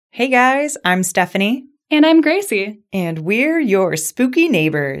Hey guys, I'm Stephanie. And I'm Gracie. And we're your spooky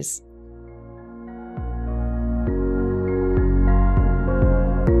neighbors.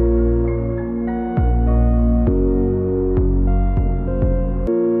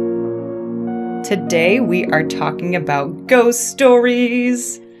 Today we are talking about ghost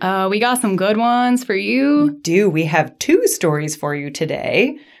stories. We got some good ones for you. We have 2 stories for you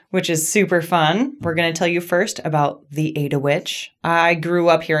today, which is super fun. We're going to tell you first about the Ada Witch. I grew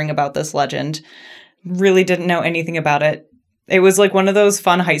up hearing about this legend. Really didn't know anything about it. It was like one of those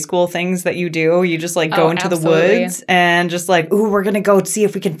fun high school things that you do. You just like go into absolutely. the woods and just like, ooh, we're going to go see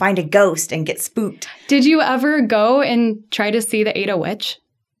if we can find a ghost and get spooked. Did you ever go and try to see the Ada Witch?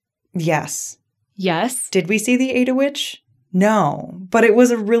 Yes. Yes. Did we see the Ada Witch? No. But it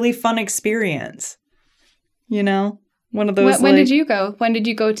was a really fun experience. You know? One of those When did you go? When did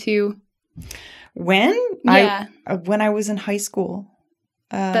you go to? When? Yeah. When I was in high school.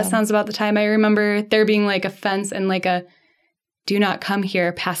 That sounds about the time. I remember there being like a fence and like a do not come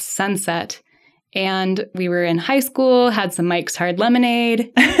here past sunset. And we were in high school, had some Mike's Hard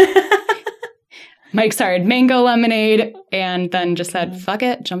Lemonade, Mike's Hard Mango Lemonade, and then just said, fuck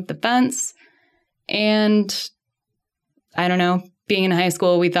it, jump the fence. And I don't know, being in high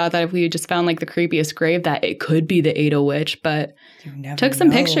school, we thought that if we just found like the creepiest grave that it could be the Ada Witch, but took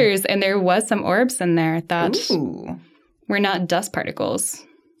some pictures and there was some orbs in there that were not dust particles.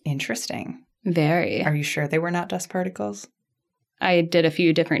 Interesting. Very. Are you sure they were not dust particles? I did a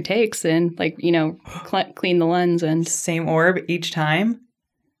few different takes and like, you know, clean the lens and... Same orb each time?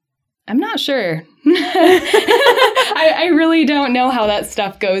 I'm not sure. I really don't know how that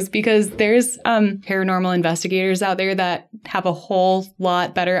stuff goes because there's paranormal investigators out there that have a whole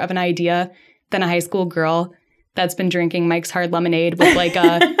lot better of an idea than a high school girl that's been drinking Mike's Hard Lemonade with like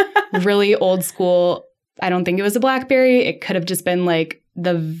a really old school, I don't think it was a BlackBerry. It could have just been like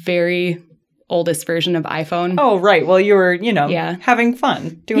the very oldest version of iPhone. Oh, right. Well, you were, having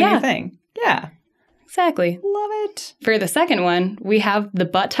fun doing your thing. Yeah. Exactly. Love it. For the second one, we have the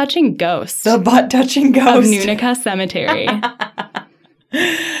butt-touching ghost. The butt-touching ghost of Nunica Cemetery.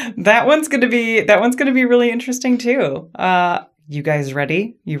 That one's gonna be really interesting too. You guys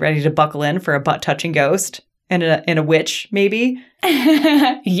ready? You ready to buckle in for a butt-touching ghost and a witch, maybe?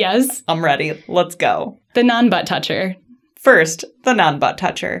 Yes. I'm ready. Let's go. The non-butt toucher. First, the non-butt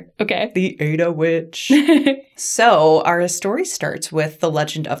toucher. Okay. The Ada Witch. So, our story starts with the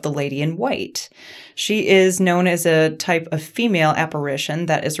legend of the Lady in White. She is known as a type of female apparition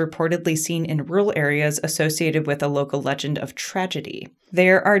that is reportedly seen in rural areas associated with a local legend of tragedy.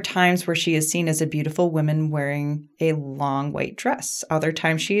 There are times where she is seen as a beautiful woman wearing a long white dress. Other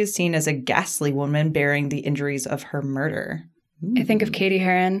times she is seen as a ghastly woman bearing the injuries of her murder. I think of Katie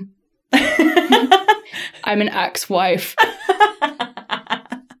Heron. I'm an ex-wife.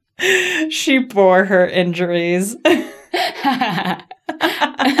 She bore her injuries.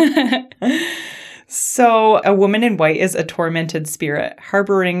 So, a woman in white is a tormented spirit,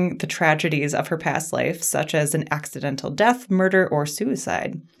 harboring the tragedies of her past life, such as an accidental death, murder, or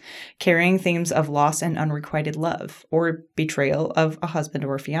suicide, carrying themes of loss and unrequited love, or betrayal of a husband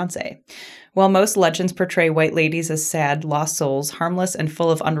or fiancé. While most legends portray white ladies as sad, lost souls, harmless, and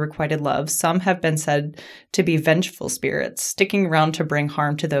full of unrequited love, some have been said to be vengeful spirits, sticking around to bring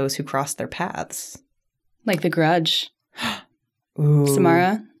harm to those who cross their paths. Like The Grudge. Ooh.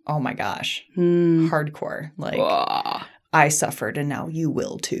 Samara. Oh my gosh. Hardcore. Like, I suffered and now you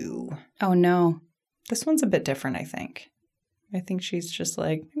will too. Oh no. This one's a bit different, I think. I think she's just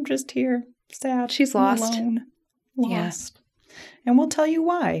like, I'm just here, sad. She's lost. Alone. Lost. Yeah. And we'll tell you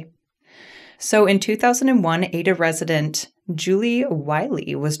why. So in 2001, Ada resident Julie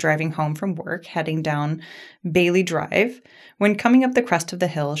Wiley was driving home from work, heading down Bailey Drive. When coming up the crest of the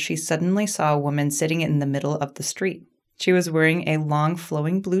hill, she suddenly saw a woman sitting in the middle of the street. She was wearing a long,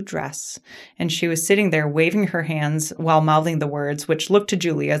 flowing blue dress, and she was sitting there waving her hands while mouthing the words, which looked to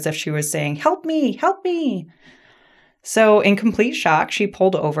Julie as if she was saying, "Help me, help me." So in complete shock, she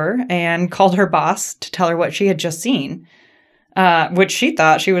pulled over and called her boss to tell her what she had just seen, which she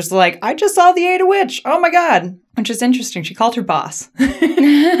thought she was like, I just saw the Ada Witch. Oh my God. Which is interesting. She called her boss.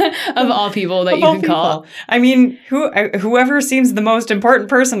 Of all people that you can call. I mean, whoever seems the most important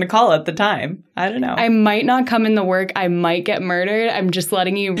person to call at the time. I don't know. I might not come in the work. I might get murdered. I'm just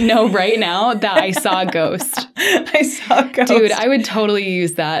letting you know right now that I saw a ghost. I saw a ghost. Dude, I would totally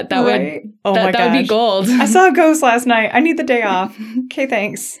use that. That right? would be gold. I saw a ghost last night. I need the day off. Okay,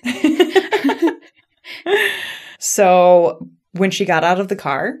 thanks. So when she got out of the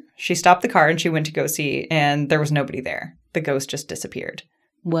car, she stopped the car and she went to go see, and there was nobody there. The ghost just disappeared.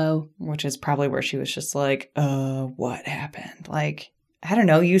 Whoa. Which is probably where she was just like, what happened? Like, I don't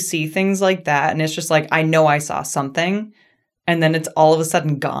know, you see things like that and it's just like, I know I saw something and then it's all of a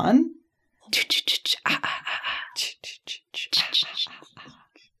sudden gone.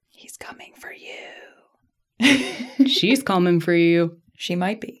 He's coming for you. She's coming for you. She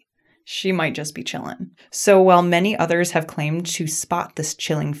might be. She might just be chilling. So while many others have claimed to spot this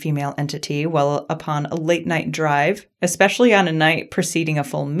chilling female entity while upon a late night drive, especially on a night preceding a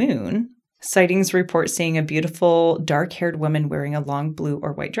full moon, sightings report seeing a beautiful dark-haired woman wearing a long blue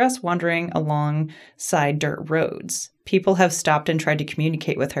or white dress wandering alongside dirt roads. People have stopped and tried to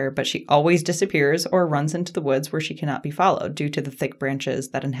communicate with her, but she always disappears or runs into the woods where she cannot be followed due to the thick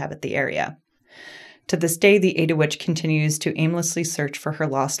branches that inhabit the area. To this day, the Ada Witch continues to aimlessly search for her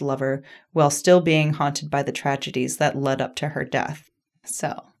lost lover while still being haunted by the tragedies that led up to her death.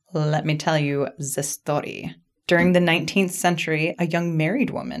 So, let me tell you the story. During the 19th century, a young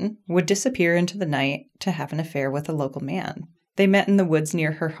married woman would disappear into the night to have an affair with a local man. They met in the woods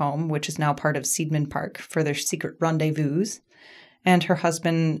near her home, which is now part of Seidman Park, for their secret rendezvous. And her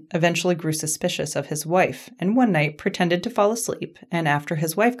husband eventually grew suspicious of his wife, and one night pretended to fall asleep, and after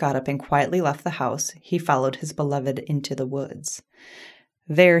his wife got up and quietly left the house, he followed his beloved into the woods.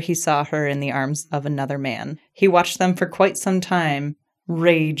 There he saw her in the arms of another man. He watched them for quite some time.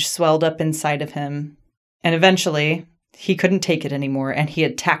 Rage swelled up inside of him, and eventually he couldn't take it anymore, and he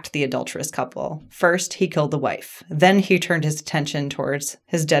attacked the adulterous couple. First, he killed the wife. Then he turned his attention towards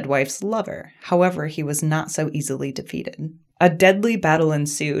his dead wife's lover. However, he was not so easily defeated. A deadly battle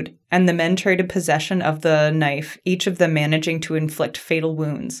ensued, and the men traded possession of the knife, each of them managing to inflict fatal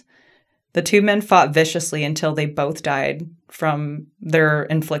wounds. The two men fought viciously until they both died from their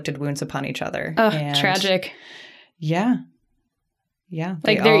inflicted wounds upon each other. Oh, tragic. Yeah. Yeah.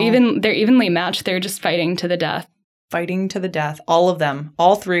 Like they're evenly matched. They're just fighting to the death. Fighting to the death. All of them,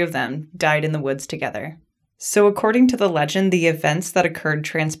 all three of them, died in the woods together. So according to the legend, the events that occurred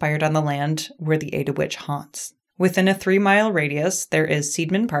transpired on the land where the Ada Witch haunts. Within a 3-mile radius, there is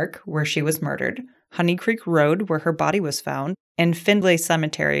Seidman Park, where she was murdered, Honey Creek Road, where her body was found, and Findlay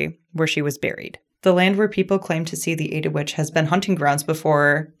Cemetery, where she was buried. The land where people claim to see the Ada Witch has been hunting grounds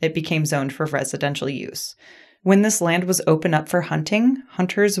before it became zoned for residential use. When this land was open up for hunting,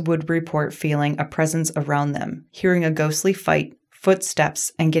 hunters would report feeling a presence around them, hearing a ghostly fight,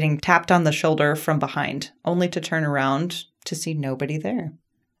 footsteps, and getting tapped on the shoulder from behind, only to turn around to see nobody there.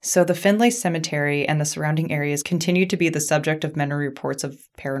 So the Findlay Cemetery and the surrounding areas continue to be the subject of many reports of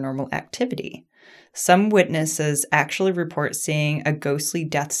paranormal activity. Some witnesses actually report seeing a ghostly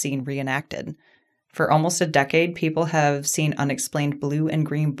death scene reenacted. For almost a decade, people have seen unexplained blue and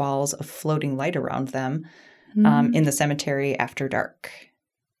green balls of floating light around them in the cemetery after dark.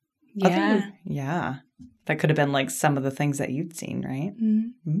 Yeah. That could have been like some of the things that you'd seen, right?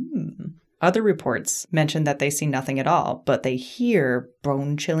 Other reports mention that they see nothing at all, but they hear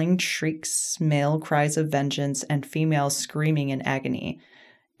bone-chilling shrieks, male cries of vengeance, and females screaming in agony,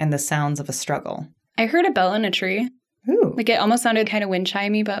 and the sounds of a struggle. I heard a bell in a tree. Ooh. Like it almost sounded kind of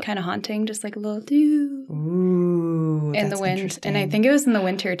wind-chimey, but kind of haunting, just like a little doo. Ooh, in the wind. And I think it was in the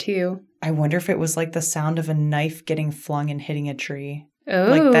winter, too. I wonder if it was like the sound of a knife getting flung and hitting a tree. Oh.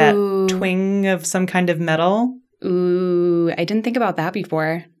 Like that twing of some kind of metal. Ooh, I didn't think about that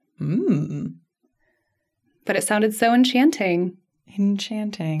before. But it sounded so enchanting.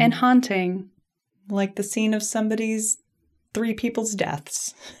 Enchanting. And haunting. Like the scene of somebody's 3 people's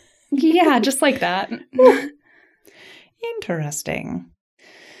deaths. Yeah, just like that. Interesting.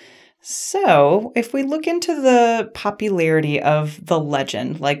 So, if we look into the popularity of the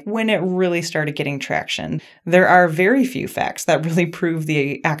legend, like when it really started getting traction, there are very few facts that really prove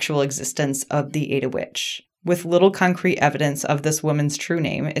the actual existence of the Ada Witch. With little concrete evidence of this woman's true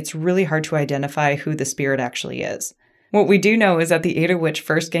name, it's really hard to identify who the spirit actually is. What we do know is that the Ada Witch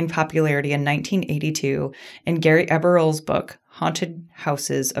first gained popularity in 1982 in Gary Eberle's book, Haunted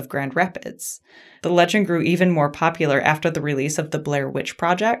Houses of Grand Rapids. The legend grew even more popular after the release of the Blair Witch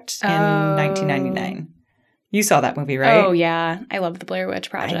Project in 1999. You saw that movie, right? Oh, yeah. I love the Blair Witch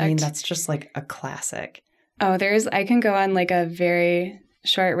Project. I mean, that's just like a classic. Oh, I can go on like a very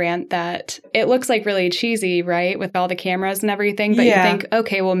short rant that it looks like really cheesy, right? With all the cameras and everything. But you think,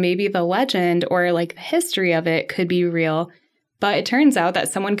 okay, well, maybe the legend or like the history of it could be real. But it turns out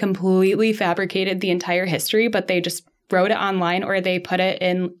that someone completely fabricated the entire history, but they just wrote it online or they put it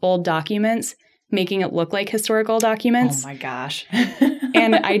in old documents, making it look like historical documents. Oh my gosh.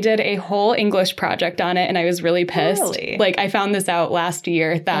 And I did a whole English project on it and I was really pissed. Really? Like I found this out last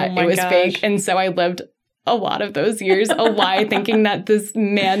year that it was fake. And so I lived a lot of those years a lie thinking that this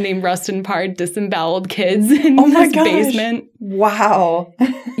man named Rustin Parr disemboweled kids in his basement. Wow.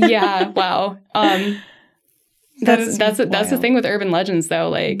 Yeah, wow. That's the thing with urban legends, though.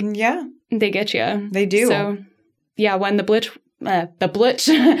 Like, yeah, they get you. They do. So, yeah, when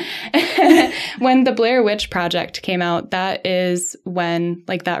when the Blair Witch Project came out, that is when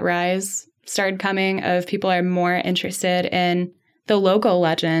like that rise started coming of people are more interested in the local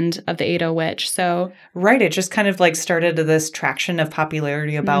legend of the Ada Witch. So right, it just kind of like started this traction of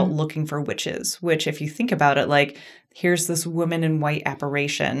popularity about looking for witches, which if you think about it, like here's this woman in white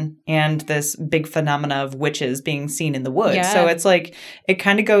apparition and this big phenomena of witches being seen in the woods. Yeah. So it's like it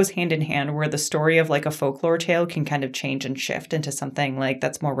kind of goes hand in hand where the story of like a folklore tale can kind of change and shift into something like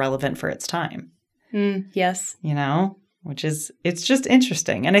that's more relevant for its time. Yes. You know? Which is, it's just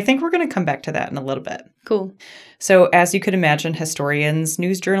interesting. And I think we're going to come back to that in a little bit. Cool. So as you could imagine, historians,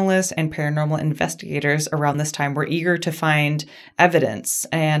 news journalists, and paranormal investigators around this time were eager to find evidence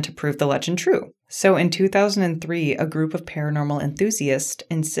and to prove the legend true. So in 2003, a group of paranormal enthusiasts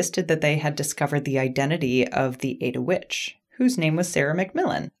insisted that they had discovered the identity of the Ada Witch, whose name was Sarah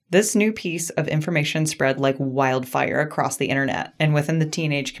McMillan. This new piece of information spread like wildfire across the internet and within the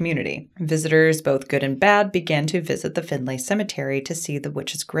teenage community. Visitors, both good and bad, began to visit the Findlay Cemetery to see the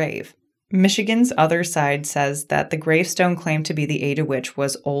witch's grave. Michigan's other side says that the gravestone claimed to be the Ada Witch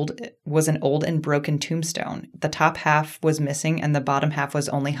was an old and broken tombstone. The top half was missing and the bottom half was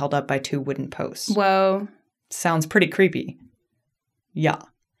only held up by 2 wooden posts. Whoa. Sounds pretty creepy. Yeah.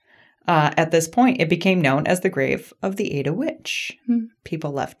 At this point, it became known as the grave of the Ada Witch.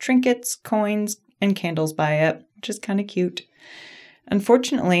 People left trinkets, coins, and candles by it, which is kind of cute.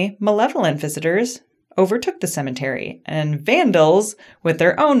 Unfortunately, malevolent visitors overtook the cemetery, and vandals, with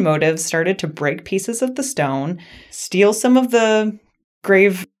their own motives, started to break pieces of the stone, steal some of the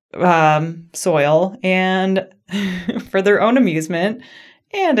grave soil, and for their own amusement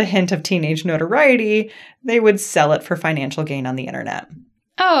and a hint of teenage notoriety, they would sell it for financial gain on the internet.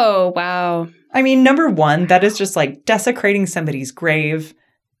 Oh, wow. I mean, number one, that is just like desecrating somebody's grave.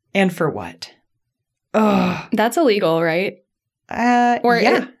 And for what? Ugh. That's illegal, right? Or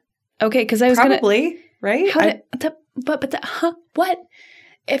yeah. Okay, because I was probably, right? What?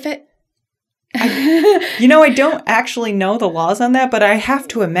 If it... I don't actually know the laws on that, but I have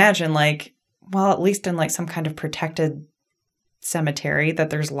to imagine like, well, at least in like some kind of protected cemetery that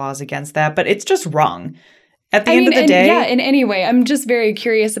there's laws against that, but it's just wrong. At the end of the day. Yeah, in any way. I'm just very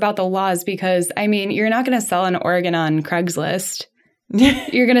curious about the laws because, I mean, you're not going to sell an organ on Craigslist.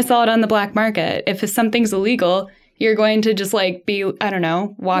 You're going to sell it on the black market. If something's illegal, you're going to just like be, I don't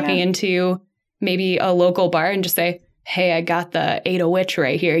know, walking into maybe a local bar and just say, hey, I got the Ada Witch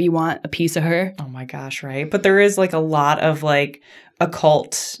right here. You want a piece of her? Oh my gosh, right? But there is like a lot of like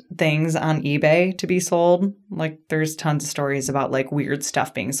occult things on eBay to be sold. Like there's tons of stories about like weird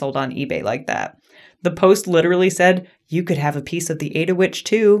stuff being sold on eBay like that. The post literally said, you could have a piece of the Ada Witch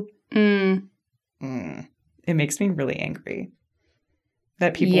too. It makes me really angry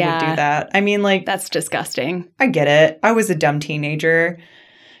that people would do that. I mean, like... That's disgusting. I get it. I was a dumb teenager.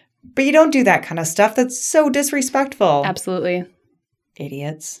 But you don't do that kind of stuff. That's so disrespectful. Absolutely.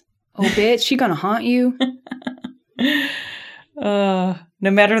 Idiots. Oh, bitch, she gonna haunt you? No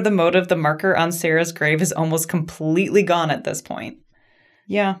matter the motive, the marker on Sarah's grave is almost completely gone at this point.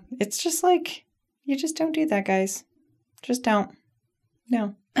 Yeah, it's just like... You just don't do that, guys. Just don't.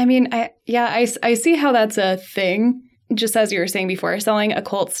 No. I mean, I see how that's a thing. Just as you were saying before, selling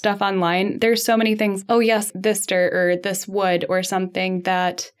occult stuff online, there's so many things. Oh, yes, this dirt or this wood or something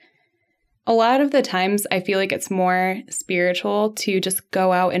that a lot of the times I feel like it's more spiritual to just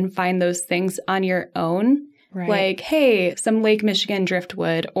go out and find those things on your own. Right. Like, hey, some Lake Michigan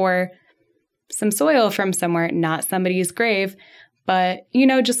driftwood or some soil from somewhere, not somebody's grave. But,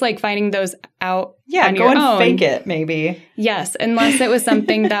 just like finding those out on your own. Yeah, go and fake it, maybe. Yes, unless it was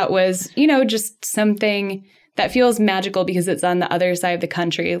something that was, just something that feels magical because it's on the other side of the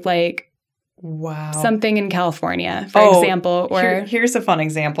country. Like, wow, something in California, for example. Or here's a fun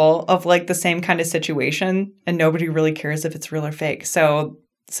example of like the same kind of situation, and nobody really cares if it's real or fake. So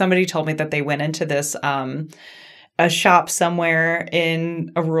somebody told me that they went into this a shop somewhere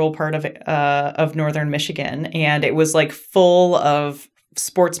in a rural part of northern Michigan, and it was like full of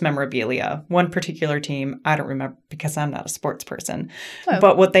sports memorabilia. One particular team, I don't remember because I'm not a sports person,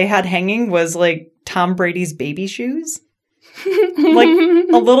 but what they had hanging was like Tom Brady's baby shoes, like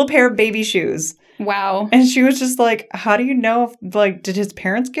a little pair of baby shoes. Wow. And she was just like, how do you know if, like, did his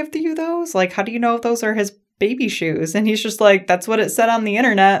parents gift you those? Like, how do you know if those are his baby shoes? And he's just like, that's what it said on the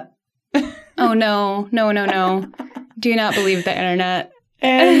internet. Oh, no. Do not believe the internet.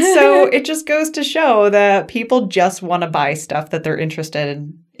 And so it just goes to show that people just want to buy stuff that they're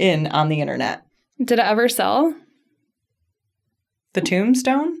interested in on the internet. Did it ever sell? The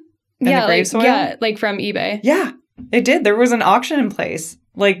tombstone? in the grave soil? Yeah, like from eBay. Yeah, it did. There was an auction in place.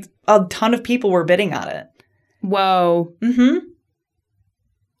 Like, a ton of people were bidding on it. Whoa. Mm-hmm.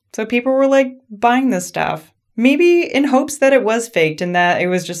 So people were, like, buying this stuff. Maybe in hopes that it was faked and that it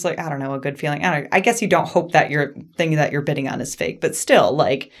was just, like, I don't know, a good feeling. I guess you don't hope that your thing that you're bidding on is fake. But still,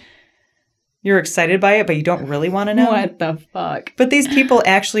 like, you're excited by it, but you don't really want to know. What the fuck? But these people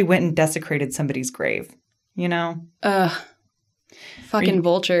actually went and desecrated somebody's grave, you know? Ugh. Fucking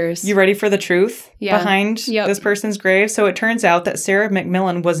vultures. You ready for the truth behind Yep. this person's grave? So it turns out that Sarah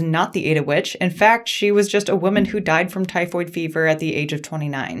McMillan was not the Ada Witch. In fact, she was just a woman who died from typhoid fever at the age of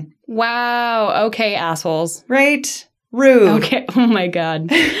 29. Wow. Okay, assholes. Right? Rude. Okay. Oh my God.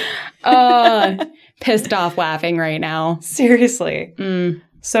 Pissed off laughing right now. Seriously.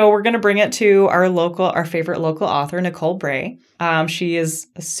 So we're going to bring it to our favorite local author, Nicole Bray. She is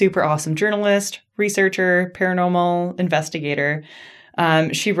a super awesome journalist, researcher, paranormal investigator.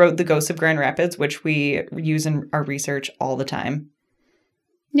 She wrote The Ghosts of Grand Rapids, which we use in our research all the time.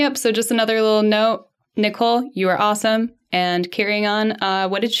 Yep. So just another little note. Nicole, you are awesome. And carrying on,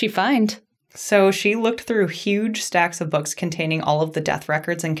 what did she find? So she looked through huge stacks of books containing all of the death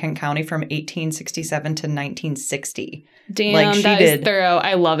records in Kent County from 1867 to 1960. Damn, that is thorough.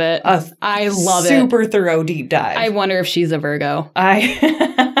 I love it. I love it. Super thorough deep dive. I wonder if she's a Virgo.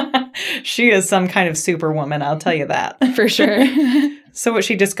 She is some kind of superwoman, I'll tell you that. For sure. So what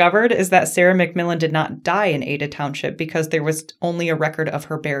she discovered is that Sarah McMillan did not die in Ada Township because there was only a record of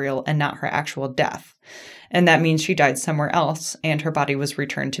her burial and not her actual death. And that means she died somewhere else, and her body was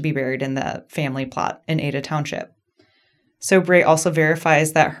returned to be buried in the family plot in Ada Township. So Bray also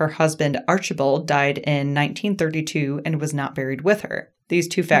verifies that her husband, Archibald, died in 1932 and was not buried with her. These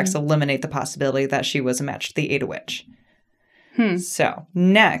two facts eliminate the possibility that she was a match to the Ada Witch. So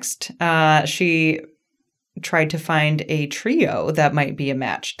next, she tried to find a trio that might be a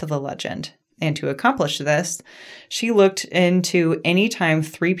match to the legend. And to accomplish this, she looked into any time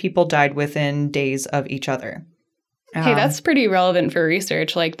 3 people died within days of each other. Hey, that's pretty relevant for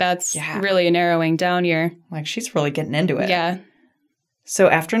research. Like, that's really narrowing down your... Like, she's really getting into it. Yeah. So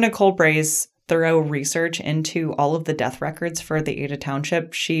after Nicole Bray's thorough research into all of the death records for the Ada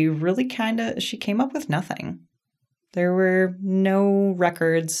Township, she really she came up with nothing. There were no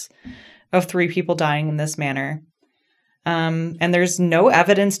records of 3 people dying in this manner. And there's no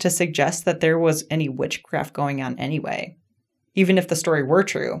evidence to suggest that there was any witchcraft going on anyway, even if the story were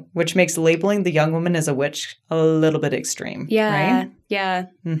true, which makes labeling the young woman as a witch a little bit extreme. Yeah. Right? Yeah.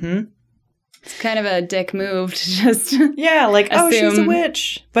 Mm-hmm. It's kind of a dick move to just yeah, like, oh, she's a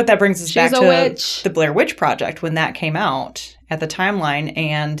witch. But that brings us back to witch. The Blair Witch Project when that came out at the timeline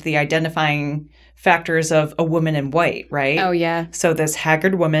and the identifying factors of a woman in white, right? Oh, yeah. So this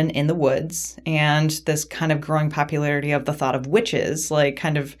haggard woman in the woods and this kind of growing popularity of the thought of witches, like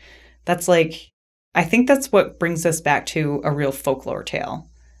kind of, that's like, I think that's what brings us back to a real folklore tale.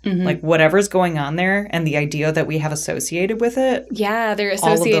 Mm-hmm. Like whatever's going on there and the idea that we have associated with it. Yeah, they're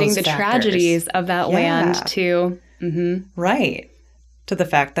associating the tragedies of that land too. Mm-hmm. Right. To the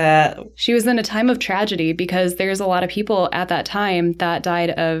fact that she was in a time of tragedy because there's a lot of people at that time that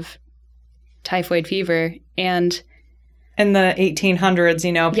died of typhoid fever. And in the 1800s,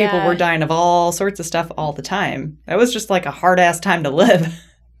 you know, people were dying of all sorts of stuff all the time. That was just like a hard-ass time to live.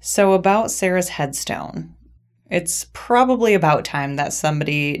 So about Sarah's headstone, it's probably about time that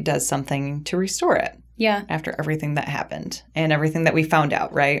somebody does something to restore it. Yeah. After everything that happened and everything that we found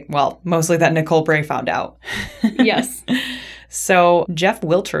out, right? Well, mostly that Nicole Bray found out. Yes. So Jeff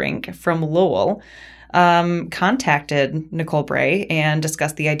Wilterink from Lowell contacted Nicole Bray and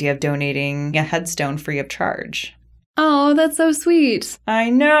discussed the idea of donating a headstone free of charge. Oh, that's so sweet. I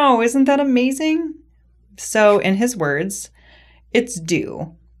know. Isn't that amazing? So in his words, it's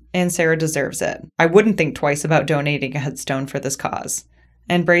due, and Sarah deserves it. I wouldn't think twice about donating a headstone for this cause.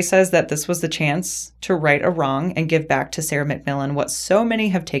 And Bray says that this was the chance to right a wrong and give back to Sarah McMillan what so many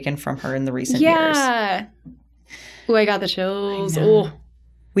have taken from her in the recent years. Yeah. Oh, I got the chills. Oh.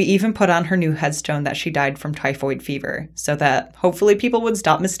 We even put on her new headstone that she died from typhoid fever so that hopefully people would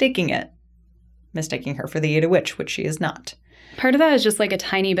stop mistaking her for the Ada Witch, which she is not. Part of that is just like a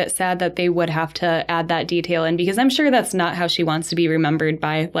tiny bit sad that they would have to add that detail in because I'm sure that's not how she wants to be remembered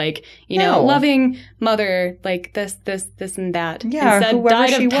by, like, you know, loving mother, like this, and that. Yeah, instead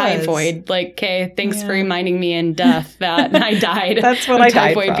died of typhoid. Like, okay, thanks for reminding me in death that I died That's what of I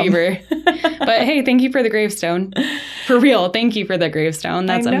died typhoid from. fever. But hey, thank you for the gravestone. For real, thank you for the gravestone.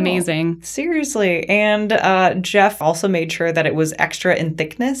 That's amazing. Seriously. And Jeff also made sure that it was extra in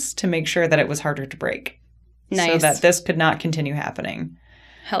thickness to make sure that it was harder to break. Nice. So that this could not continue happening.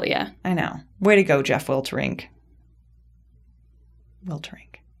 Hell yeah. I know. Way to go, Jeff Wilterink.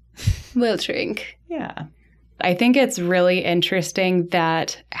 We'll drink. Yeah. I think it's really interesting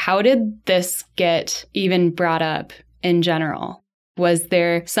that how did this get even brought up in general? Was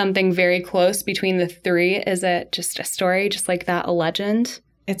there something very close between the three? Is it just a story, just like that, a legend?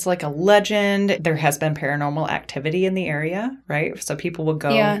 It's like a legend. There has been paranormal activity in the area, right? So people will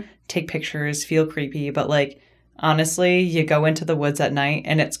go take pictures, feel creepy. But like, honestly, you go into the woods at night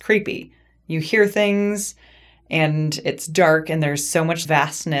and it's creepy. You hear things and it's dark and there's so much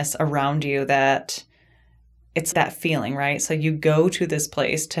vastness around you that it's that feeling, right? So you go to this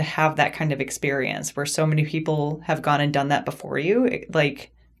place to have that kind of experience where so many people have gone and done that before you. It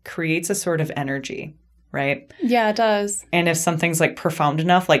like creates a sort of energy, right? Yeah, it does. And if something's like profound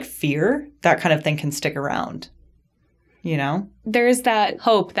enough, like fear, that kind of thing can stick around, you know? There's that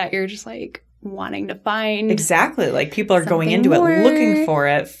hope that you're just like wanting to find. Exactly. Like people are going into more. it, looking for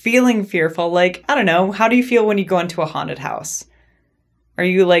it, feeling fearful. Like, I don't know. How do you feel when you go into a haunted house? Are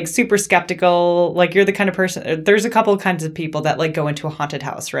you like super skeptical? Like you're the kind of person, there's a couple of kinds of people that like go into a haunted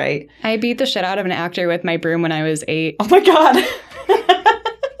house, right? I beat the shit out of an actor with my broom when I was 8. Oh my God.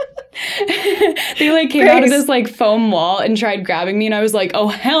 They like came out of this like foam wall and tried grabbing me and I was like, oh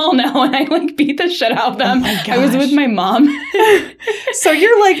hell no. And I like beat the shit out of them. Oh my gosh. I was with my mom. So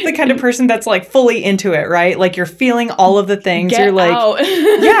you're like the kind of person that's like fully into it, right? Like you're feeling all of the things. Get you're like, out.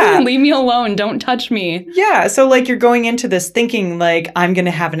 Yeah. Leave me alone. Don't touch me. Yeah. So like you're going into this thinking like I'm going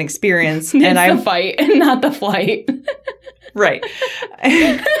to have an experience. It's and I'm the fight and not the flight. Right.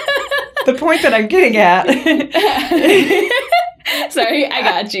 The point that I'm getting at. Sorry, I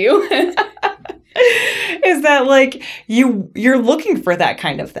got you. Is that like you're looking for that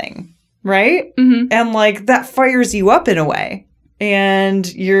kind of thing, right? Mm-hmm. And like that fires you up in a way.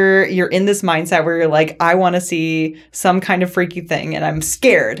 And you're in this mindset where you're like, I want to see some kind of freaky thing and I'm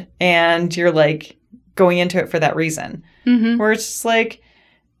scared. And you're like going into it for that reason. Mm-hmm. Where it's just like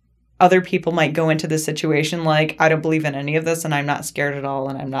other people might go into this situation like, I don't believe in any of this and I'm not scared at all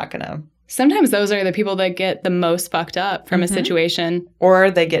and I'm not going to. Sometimes those are the people that get the most fucked up from a situation.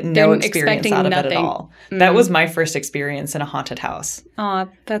 Or they get no experience out of nothing. it at all. That was my first experience in a haunted house. Aw,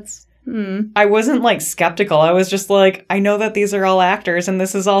 that's... I wasn't like skeptical. I was just like, I know that these are all actors and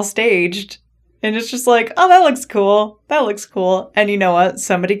this is all staged. And it's just like, oh, that looks cool. That looks cool. And you know what?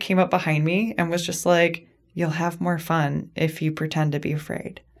 Somebody came up behind me and was just like, you'll have more fun if you pretend to be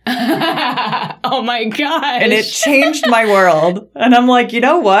afraid. Oh my gosh. And it changed my world. And I'm like, you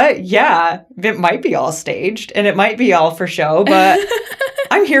know what? Yeah, it might be all staged and it might be all for show, but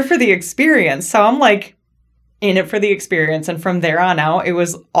I'm here for the experience. So I'm like in it for the experience. And from there on out, it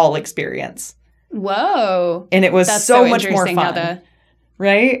was all experience. Whoa. And it was That's so much more interesting fun.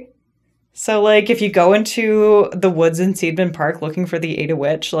 Right? So like if you go into the woods in Seidman Park looking for the Ada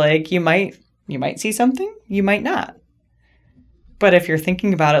Witch, like you might see something, you might not. But if you're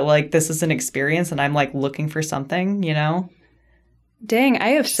thinking about it like this is an experience and I'm like looking for something, you know? Dang,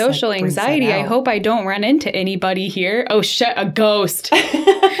 I have social like brings that anxiety. I out. hope I don't run into anybody here. Oh shit, a ghost.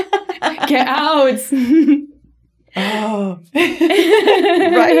 Get out. Oh.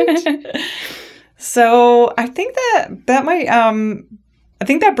 Right. So I think that might I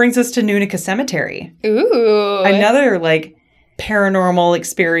think that brings us to Nunica Cemetery. Ooh. Another like paranormal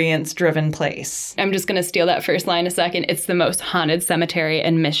experience driven place. I'm just going to steal that first line a second. It's the most haunted cemetery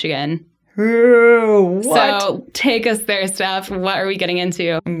in Michigan. Ooh, what? So take us there, Steph. What are we getting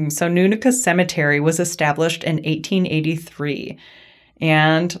into? So Nunica Cemetery was established in 1883.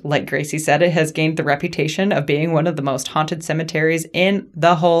 And like Gracie said, it has gained the reputation of being one of the most haunted cemeteries in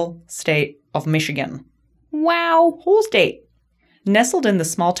the whole state of Michigan. Wow. Whole state. Nestled in the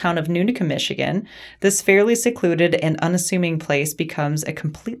small town of Nunica, Michigan, this fairly secluded and unassuming place becomes a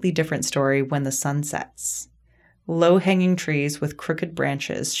completely different story when the sun sets. Low-hanging trees with crooked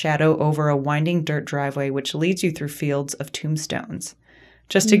branches shadow over a winding dirt driveway which leads you through fields of tombstones.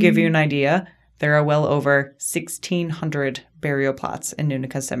 Just to give you an idea, there are well over 1,600 burial plots in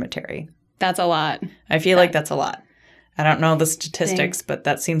Nunica Cemetery. That's a lot. I feel like that's a lot. I don't know the statistics, but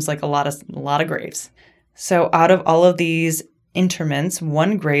that seems like a lot of graves. So out of all of these interments,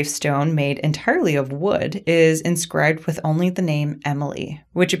 one gravestone made entirely of wood is inscribed with only the name Emily,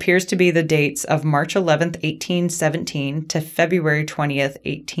 which appears to be the dates of March 11th, 1817 to February 20th,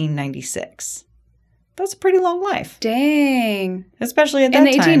 1896. That's a pretty long life. Dang. Especially at that In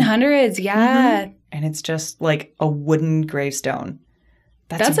the time. 1800s, yeah. Mm-hmm. And it's just like a wooden gravestone.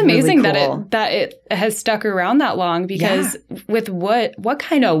 That's really amazing cool. that it has stuck around that long because with wood, what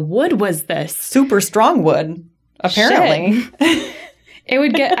kind of wood was this? Super strong wood. Apparently. It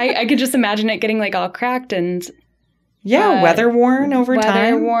would get, I could just imagine it getting like all cracked and. Yeah, weather worn over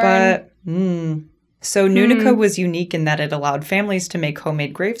time. Weather-worn. But So Nunica was unique in that it allowed families to make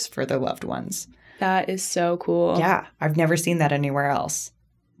homemade graves for their loved ones. That is so cool. Yeah, I've never seen that anywhere else.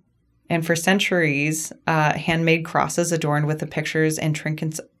 And for centuries, handmade crosses adorned with the pictures and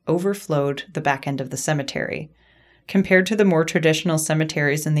trinkets overflowed the back end of the cemetery. Compared to the more traditional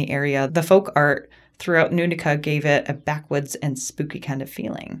cemeteries in the area, the folk art throughout Nunica gave it a backwoods and spooky kind of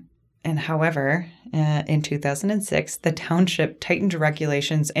feeling. And however, in 2006, the township tightened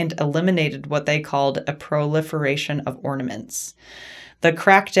regulations and eliminated what they called a proliferation of ornaments. The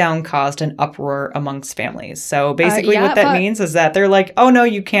crackdown caused an uproar amongst families. So basically what that means is that they're like, oh no,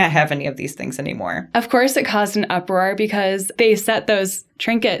 you can't have any of these things anymore. Of course it caused an uproar because they set those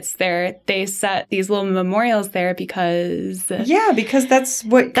trinkets there. They set these little memorials there because... Yeah, because that's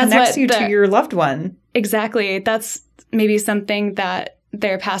what connects you to your loved one. Exactly. That's maybe something that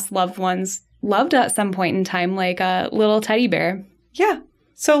their past loved ones loved at some point in time, like a little teddy bear. Yeah.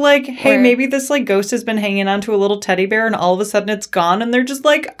 So, like, hey, maybe this, like, ghost has been hanging on to a little teddy bear and all of a sudden it's gone and they're just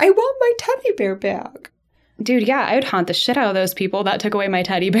like, I want my teddy bear back. Dude, yeah, I would haunt the shit out of those people that took away my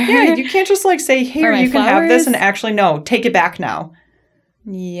teddy bear. Yeah, you can't just, like, say, here, you can have this and actually, no, take it back now.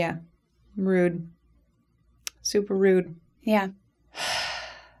 Yeah. Rude. Super rude. Yeah.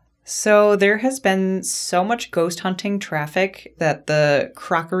 So there has been so much ghost hunting traffic that the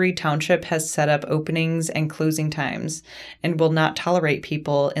Crockery Township has set up openings and closing times and will not tolerate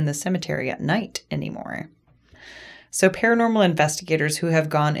people in the cemetery at night anymore. So paranormal investigators who have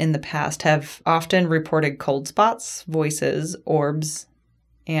gone in the past have often reported cold spots, voices, orbs,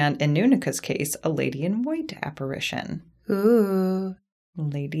 and in Nunica's case, a lady in white apparition. Ooh.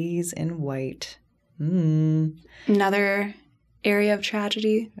 Ladies in white. Another area of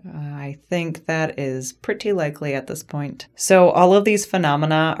tragedy? I think that is pretty likely at this point. So all of these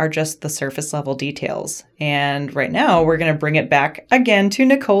phenomena are just the surface level details. And right now we're going to bring it back again to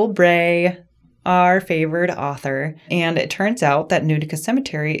Nicole Bray, our favorite author. And it turns out that Nunica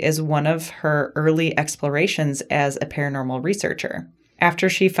Cemetery is one of her early explorations as a paranormal researcher. After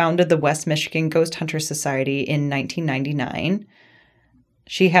she founded the West Michigan Ghost Hunter Society in 1999,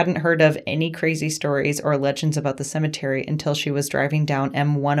 she hadn't heard of any crazy stories or legends about the cemetery until she was driving down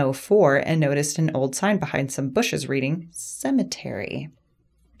M104 and noticed an old sign behind some bushes reading, Cemetery.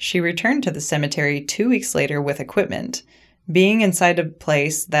 She returned to the cemetery 2 weeks later with equipment. Being inside a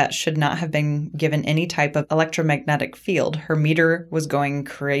place that should not have been given any type of electromagnetic field, her meter was going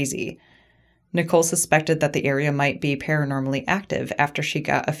crazy. Nicole suspected that the area might be paranormally active after she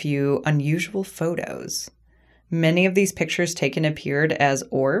got a few unusual photos. Many of these pictures taken appeared as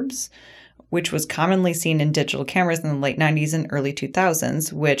orbs, which was commonly seen in digital cameras in the late 90s and early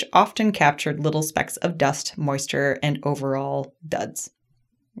 2000s, which often captured little specks of dust, moisture, and overall duds.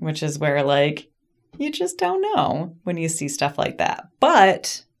 Which is where, like, you just don't know when you see stuff like that.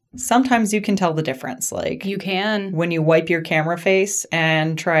 But sometimes you can tell the difference. Like, you can. When you wipe your camera face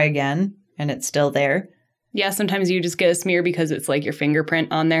and try again, and it's still there. Yeah, sometimes you just get a smear because it's like your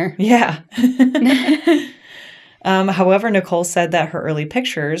fingerprint on there. Yeah. However, Nicole said that her early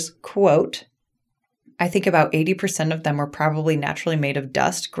pictures, quote, I think about 80% of them were probably naturally made of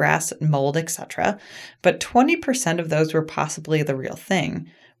dust, grass, mold, etc. But 20% of those were possibly the real thing.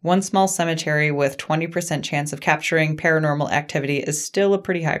 One small cemetery with 20% chance of capturing paranormal activity is still a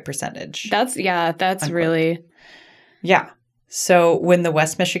pretty high percentage. That's unquote. Really... Yeah. So when the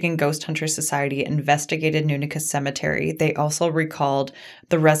West Michigan Ghost Hunter Society investigated Nunica Cemetery, they also recalled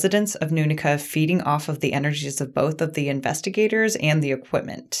the residents of Nunica feeding off of the energies of both of the investigators and the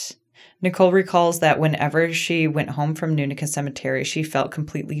equipment. Nicole recalls that whenever she went home from Nunica Cemetery, she felt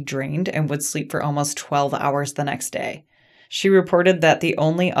completely drained and would sleep for almost 12 hours the next day. She reported that the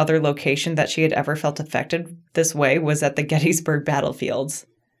only other location that she had ever felt affected this way was at the Gettysburg battlefields.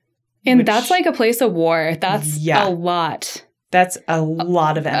 And that's like a place of war. That's a lot. That's a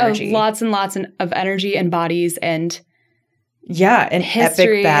lot of energy. Lots and lots of energy and bodies and an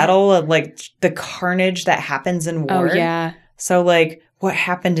history. Epic battle of like the carnage that happens in war. Oh, yeah. So like what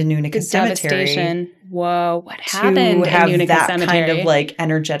happened in Nunica Cemetery. Devastation. Whoa, what happened in Nunica Cemetery? To have that kind of like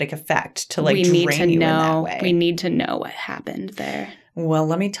energetic effect to like drain you in that way. We need to know what happened there. Well,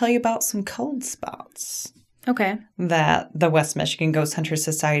 let me tell you about some cold spots. Okay. That the West Michigan Ghost Hunter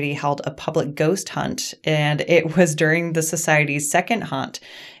Society held a public ghost hunt, and it was during the society's second hunt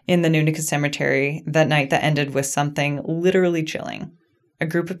in the Nunica Cemetery that night that ended with something literally chilling. A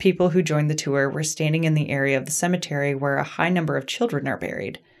group of people who joined the tour were standing in the area of the cemetery where a high number of children are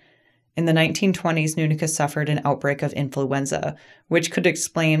buried. In the 1920s, Nunica suffered an outbreak of influenza, which could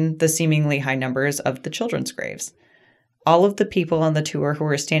explain the seemingly high numbers of the children's graves. All of the people on the tour who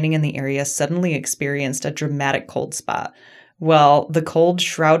were standing in the area suddenly experienced a dramatic cold spot, Well, the cold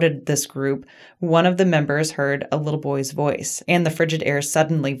shrouded this group. One of the members heard a little boy's voice, and the frigid air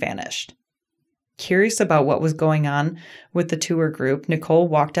suddenly vanished. Curious about what was going on with the tour group, Nicole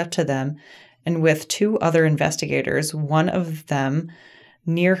walked up to them, and with 2 other investigators, one of them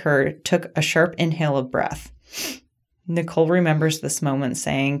near her took a sharp inhale of breath. Nicole remembers this moment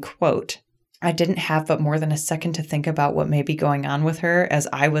saying, quote, "I didn't have but more than a second to think about what may be going on with her, as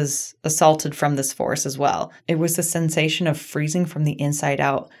I was assaulted from this force as well. It was a sensation of freezing from the inside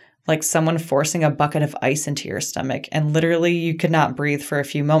out, like someone forcing a bucket of ice into your stomach, and literally you could not breathe for a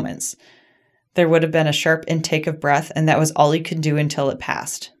few moments. There would have been a sharp intake of breath, and that was all you could do until it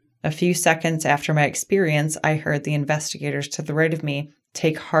passed. A few seconds after my experience, I heard the investigators to the right of me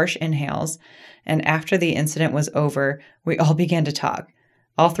take harsh inhales, and after the incident was over, we all began to talk.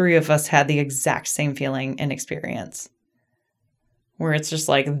 All 3 of us had the exact same feeling and experience." Where it's just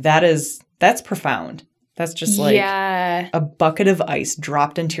like, that's profound. That's just like a bucket of ice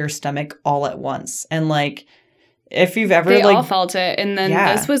dropped into your stomach all at once. And like, if you've ever they all felt it. And then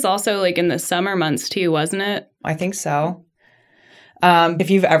this was also like in the summer months too, wasn't it? I think so. If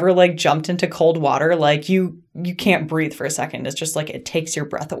you've ever like jumped into cold water, like you can't breathe for a second. It's just like it takes your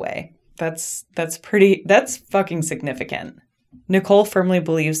breath away. That's fucking significant. Nicole firmly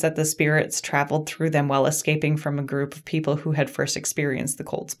believes that the spirits traveled through them while escaping from a group of people who had first experienced the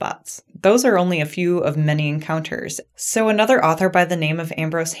cold spots. Those are only a few of many encounters. So another author by the name of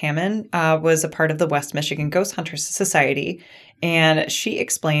Ambrose Hammond was a part of the West Michigan Ghost Hunters Society, and she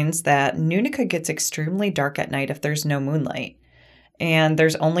explains that Nunica gets extremely dark at night if there's no moonlight, and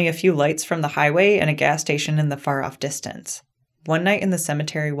there's only a few lights from the highway and a gas station in the far-off distance. One night in the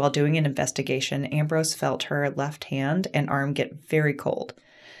cemetery while doing an investigation, Ambrose felt her left hand and arm get very cold.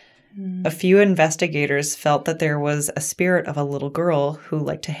 A few investigators felt that there was a spirit of a little girl who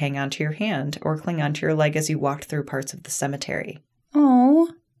liked to hang onto your hand or cling onto your leg as you walked through parts of the cemetery. Oh,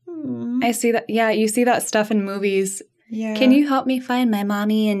 I see that. Yeah, you see that stuff in movies. Yeah. Can you help me find my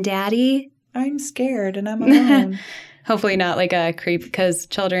mommy and daddy? I'm scared and I'm alone. Hopefully not like a creep, because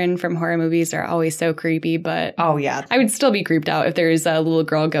children from horror movies are always so creepy, but oh yeah, I would still be creeped out if there's a little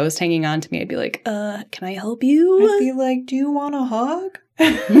girl ghost hanging on to me. I'd be like, can I help you? I'd be like, do you want a hug?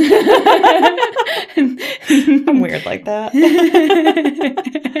 I'm weird like that.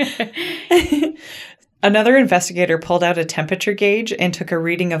 Another investigator pulled out a temperature gauge and took a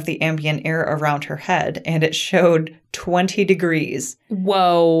reading of the ambient air around her head, and it showed 20 degrees.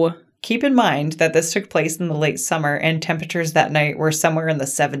 Whoa. Keep in mind that this took place in the late summer, and temperatures that night were somewhere in the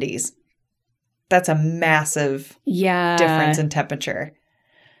 70s. That's a massive difference in temperature.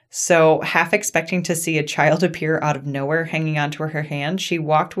 So, half expecting to see a child appear out of nowhere hanging onto her hand, she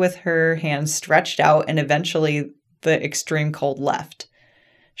walked with her hand stretched out, and eventually the extreme cold left.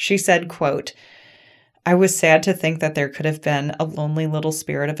 She said, quote, "I was sad to think that there could have been a lonely little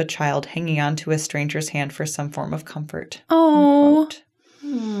spirit of a child hanging onto a stranger's hand for some form of comfort." Oh.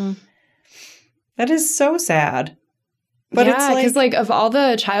 That is so sad. But yeah, it's because like of all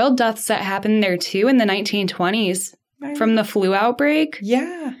the child deaths that happened there too in the 1920s from the flu outbreak.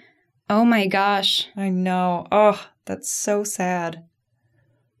 Yeah. Oh my gosh. I know. Oh, that's so sad.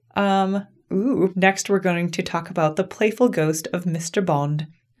 Next we're going to talk about the playful ghost of Mr. Bond.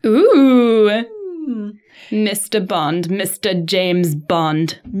 Ooh. Mr. Bond, Mr. James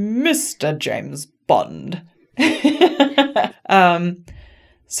Bond. Mr. James Bond.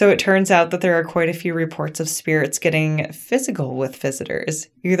 So it turns out that there are quite a few reports of spirits getting physical with visitors,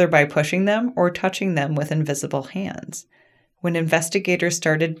 either by pushing them or touching them with invisible hands. When investigators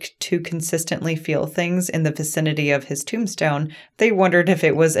started to consistently feel things in the vicinity of his tombstone, they wondered if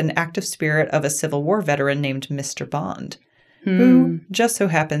it was an active spirit of a Civil War veteran named Mr. Bond, who just so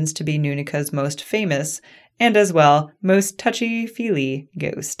happens to be Nunica's most famous and as well most touchy-feely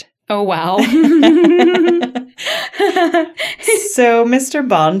ghost. Oh, wow. So Mr.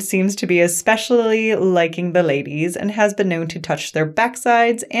 Bond seems to be especially liking the ladies and has been known to touch their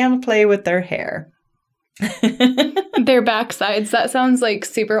backsides and play with their hair. Their backsides. That sounds like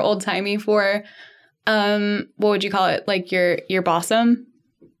super old-timey for, what would you call it? Like your bosom?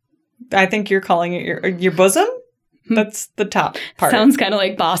 I think you're calling it your bosom? That's the top part. Sounds kind of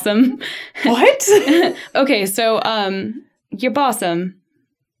like bosom. What? Okay, so your bosom.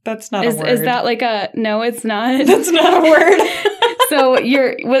 That's not a word. Is that like a... No, it's not. That's not a word. So can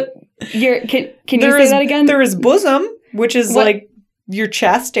you say that again? There is bosom, which is like your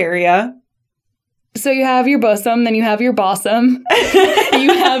chest area. So you have your bosom, then you have your bosom.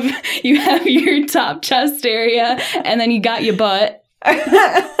 you have your top chest area, and then you got your butt.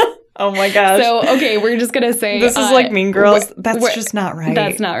 Oh my gosh. So, okay, we're just going to say... This is like Mean Girls. That's just not right.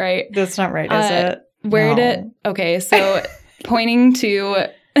 That's not right. That's not right, is it? Okay, so pointing to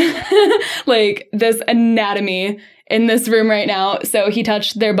like this anatomy in this room right now. So he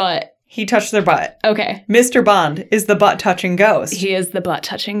touched their butt. He touched their butt. Okay. Mr. Bond is the butt-touching ghost. He is the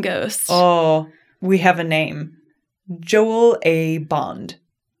butt-touching ghost. Oh, we have a name. Joel A. Bond.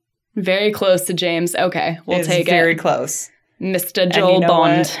 Very close to James. Okay, we'll take it. Very close. Mr. Joel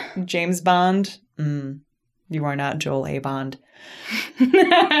Bond. What? James Bond? You are not Joel A. Bond.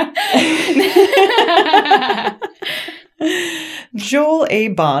 Joel A.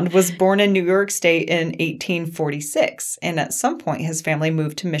 Bond was born in New York State in 1846, and at some point his family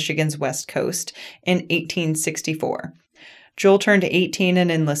moved to Michigan's West Coast in 1864. Joel turned 18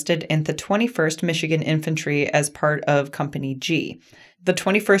 and enlisted in the 21st Michigan Infantry as part of Company G. The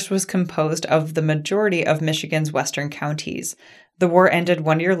 21st was composed of the majority of Michigan's western counties. The war ended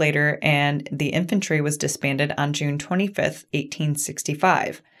 1 year later, and the infantry was disbanded on June 25th,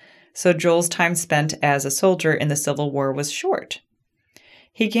 1865. So Joel's time spent as a soldier in the Civil War was short.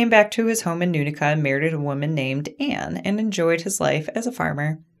 He came back to his home in Utica and married a woman named Anne and enjoyed his life as a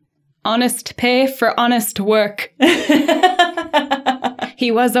farmer. Honest pay for honest work.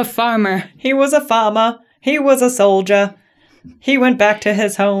 He was a farmer. He was a farmer. He was a soldier. He went back to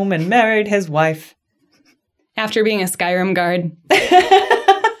his home and married his wife. After being a Skyrim guard.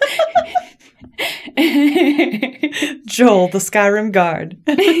 Joel, the Skyrim guard.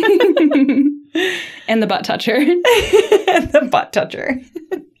 And the butt toucher. The butt toucher.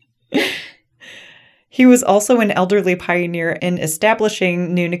 He was also an elderly pioneer in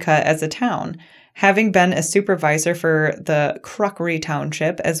establishing Unica as a town, having been a supervisor for the Crockery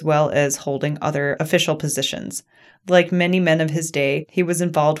Township as well as holding other official positions. Like many men of his day, he was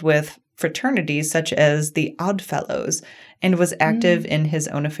involved with fraternities such as the Odd Fellows and was active in his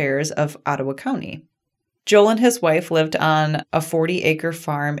own affairs of Ottawa County. Joel and his wife lived on a 40-acre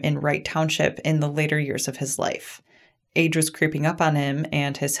farm in Wright Township in the later years of his life. Age was creeping up on him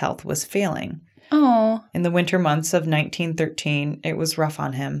and his health was failing. Oh. In the winter months of 1913, it was rough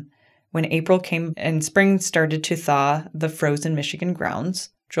on him. When April came and spring started to thaw the frozen Michigan grounds,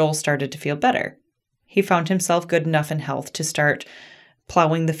 Joel started to feel better. He found himself good enough in health to start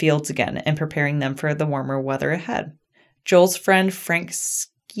plowing the fields again and preparing them for the warmer weather ahead. Joel's friend Frank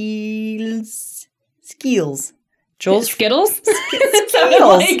Skeels. Joel's Skittles?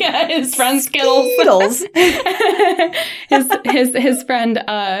 Skittles. Like, his friend Skittles. Skittles. his friend,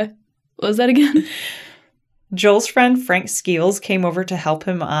 what was that again? Joel's friend Frank Skeels came over to help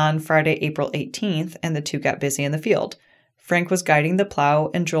him on Friday, April 18th, and the two got busy in the field. Frank was guiding the plow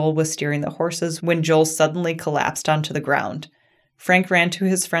and Joel was steering the horses when Joel suddenly collapsed onto the ground. Frank ran to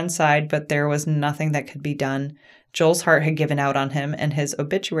his friend's side, but there was nothing that could be done. Joel's heart had given out on him, and his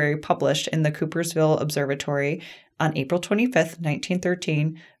obituary, published in the Coopersville Observatory on April 25th,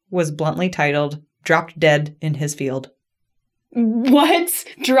 1913, was bluntly titled, "Dropped Dead in His Field." What?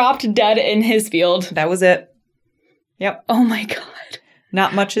 Dropped dead in his field? That was it. Yep. Oh my God.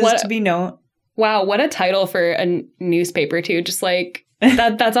 Not much is to be known. Wow, what a title for a newspaper, too. Just like,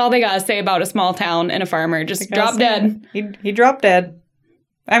 that's all they got to say about a small town and a farmer. Just drop dead. He dropped dead.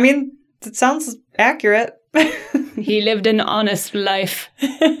 I mean, it sounds accurate. He lived an honest life.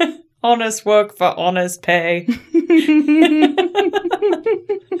 Honest work for honest pay.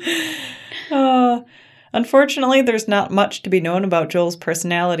 Unfortunately, there's not much to be known about Joel's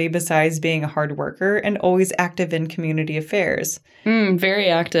personality besides being a hard worker and always active in community affairs. Very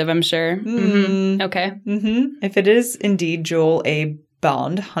active, I'm sure. Mm-hmm. Okay. If it is indeed Joel A.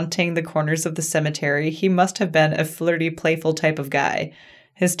 Bond hunting the corners of the cemetery, he must have been a flirty, playful type of guy.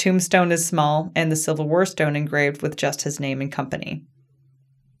 His tombstone is small, and the Civil War stone engraved with just his name and company.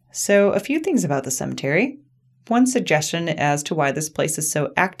 So, a few things about the cemetery. One suggestion as to why this place is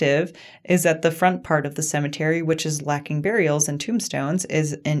so active is that the front part of the cemetery, which is lacking burials and tombstones,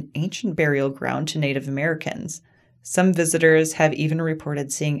 is an ancient burial ground to Native Americans. Some visitors have even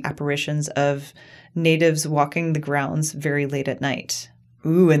reported seeing apparitions of natives walking the grounds very late at night.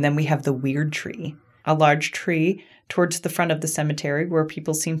 Ooh, and then we have the weird tree. A large tree towards the front of the cemetery where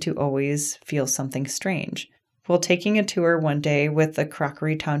people seem to always feel something strange. While taking a tour one day with a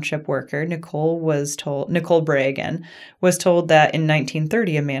Crockery Township worker, Nicole Bray was told that in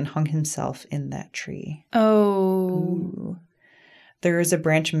 1930 a man hung himself in that tree. Oh. Ooh. There is a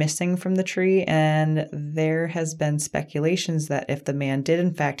branch missing from the tree, and there has been speculations that if the man did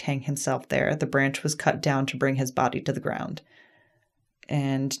in fact hang himself there, the branch was cut down to bring his body to the ground.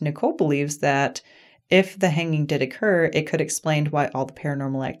 And Nicole believes that if the hanging did occur, it could explain why all the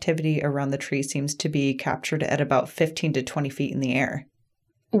paranormal activity around the tree seems to be captured at about 15 to 20 feet in the air.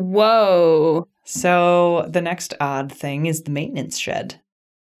 Whoa. So the next odd thing is the maintenance shed.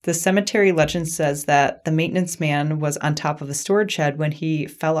 The cemetery legend says that the maintenance man was on top of a storage shed when he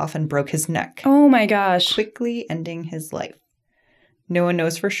fell off and broke his neck. Oh my gosh. Quickly ending his life. No one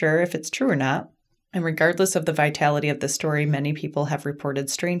knows for sure if it's true or not. And regardless of the vitality of the story, many people have reported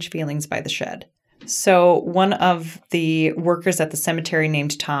strange feelings by the shed. So one of the workers at the cemetery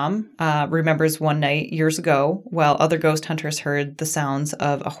named Tom remembers one night years ago while other ghost hunters heard the sounds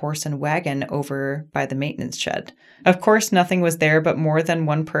of a horse and wagon over by the maintenance shed. Of course, nothing was there, but more than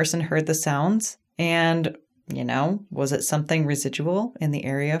one person heard the sounds. And, was it something residual in the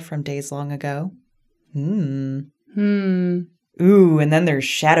area from days long ago? Ooh, and then there's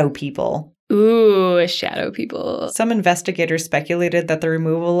shadow people. Ooh, shadow people. Some investigators speculated that the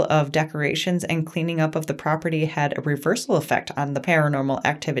removal of decorations and cleaning up of the property had a reversal effect on the paranormal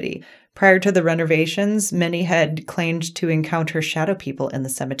activity. Prior to the renovations, many had claimed to encounter shadow people in the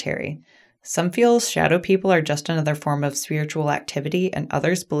cemetery. Some feel shadow people are just another form of spiritual activity, and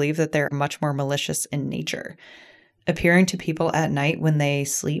others believe that they're much more malicious in nature, appearing to people at night when they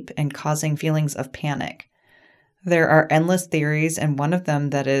sleep and causing feelings of panic. There are endless theories, and one of them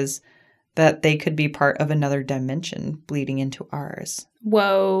that they could be part of another dimension bleeding into ours.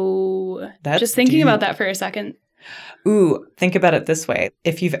 Whoa. That's just thinking deep. about that for a second. Ooh, think about it this way.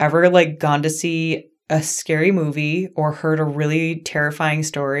 If you've ever gone to see a scary movie or heard a really terrifying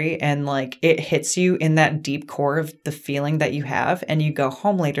story and it hits you in that deep core of the feeling that you have, and you go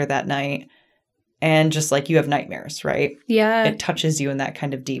home later that night and just you have nightmares, right? Yeah. It touches you in that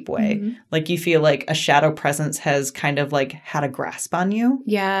kind of deep way. Mm-hmm. You feel like a shadow presence has kind of had a grasp on you.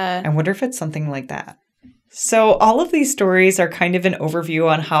 Yeah. I wonder if it's something like that. So all of these stories are kind of an overview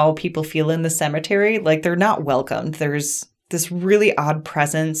on how people feel in the cemetery. They're not welcomed. There's this really odd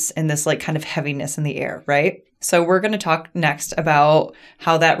presence and this kind of heaviness in the air, right? So we're going to talk next about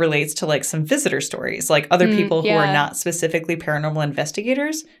how that relates to some visitor stories, other people who are not specifically paranormal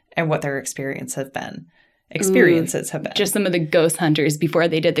investigators and what their experiences have been. Just some of the ghost hunters before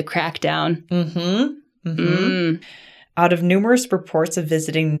they did the crackdown. Out of numerous reports of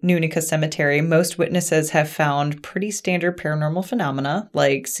visiting Nunica Cemetery, most witnesses have found pretty standard paranormal phenomena,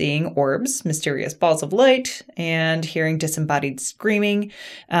 like seeing orbs, mysterious balls of light, and hearing disembodied screaming.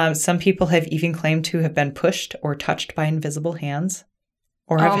 Some people have even claimed to have been pushed or touched by invisible hands,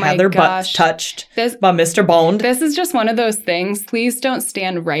 or have had their butts touched by Mr. Bond. This is just one of those things. Please don't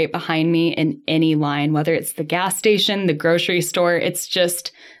stand right behind me in any line, whether it's the gas station, the grocery store. It's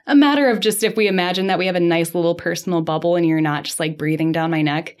just a matter of if we imagine that we have a nice little personal bubble and you're not just breathing down my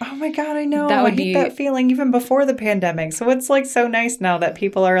neck. Oh my God, I know. I hate that feeling even before the pandemic. So it's so nice now that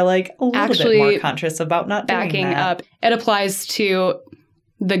people are a little bit more conscious about not doing that. Backing up. It applies to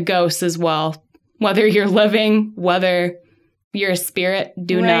the ghosts as well. Whether you're living, whether you're a spirit,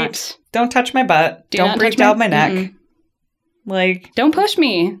 don't touch my butt. Don't breathe down my neck. Don't push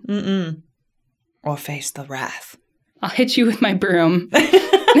me. Or face the wrath. I'll hit you with my broom.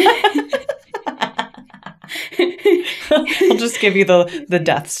 I'll just give you the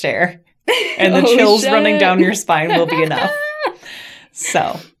death stare. And the chills running down your spine will be enough.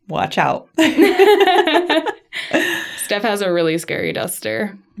 So, watch out. Steph has a really scary death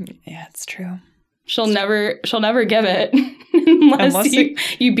stare. Yeah, it's true. She'll never give it unless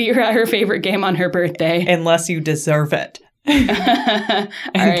you beat her at her favorite game on her birthday. Unless you deserve it.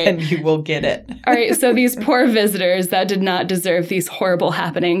 Then you will get it. All right, so these poor visitors that did not deserve these horrible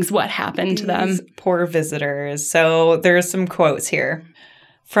happenings, what happened to them? Poor visitors. So there's some quotes here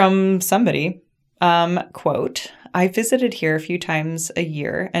from somebody. Quote, I visited here a few times a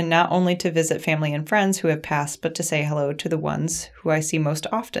year, and not only to visit family and friends who have passed, but to say hello to the ones who I see most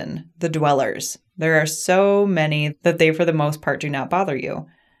often, the dwellers. There are so many that they, for the most part, do not bother you.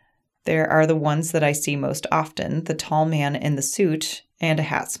 There are the ones that I see most often, the tall man in the suit and a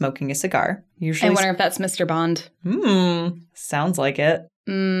hat smoking a cigar. Usually, I wonder if that's Mr. Bond. Sounds like it.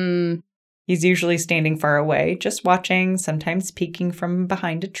 He's usually standing far away, just watching, sometimes peeking from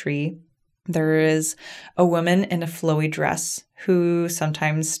behind a tree. There is a woman in a flowy dress who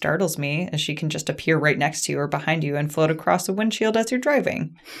sometimes startles me as she can just appear right next to you or behind you and float across the windshield as you're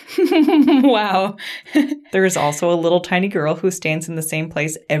driving. Wow. There is also a little tiny girl who stands in the same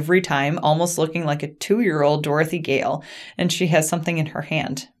place every time, almost looking like a 2-year-old Dorothy Gale, and she has something in her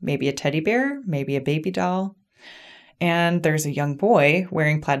hand. Maybe a teddy bear, maybe a baby doll. And there's a young boy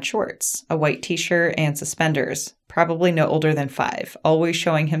wearing plaid shorts, a white t-shirt, and suspenders, probably no older than 5, always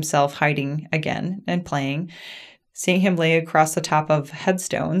showing himself hiding again and playing. Seeing him lay across the top of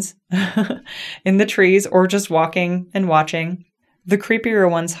headstones in the trees or just walking and watching. The creepier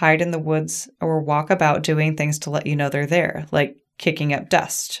ones hide in the woods or walk about doing things to let you know they're there, like kicking up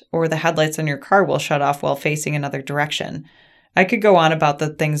dust, or the headlights on your car will shut off while facing another direction. I could go on about the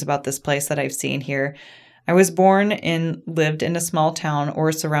things about this place that I've seen here. I was born and lived in a small town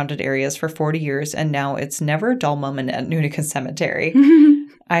or surrounded areas for 40 years, and now it's never a dull moment at Nunica Cemetery.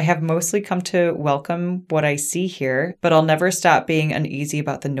 I have mostly come to welcome what I see here, but I'll never stop being uneasy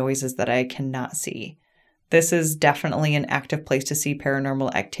about the noises that I cannot see. This is definitely an active place to see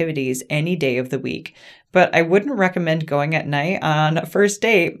paranormal activities any day of the week, but I wouldn't recommend going at night on a first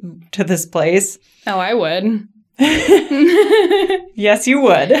date to this place. Oh, I would. Yes, you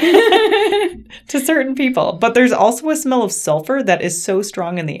would. To certain people. But there's also a smell of sulfur that is so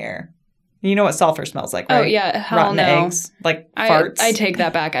strong in the air. You know what sulfur smells like, right? Oh, yeah. Hell Rotten no. eggs, like farts. I take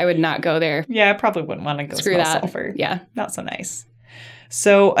that back. I would not go there. Yeah, I probably wouldn't want to go Screw smell that. sulfur. Yeah. Not so nice.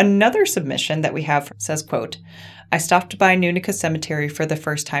 So another submission that we have says, quote, I stopped by Nunica Cemetery for the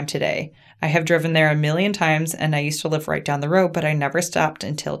first time today. I have driven there a million times and I used to live right down the road, but I never stopped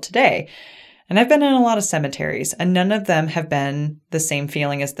until today. And I've been in a lot of cemeteries and none of them have been the same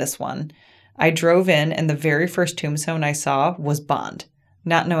feeling as this one. I drove in and the very first tombstone I saw was Bond.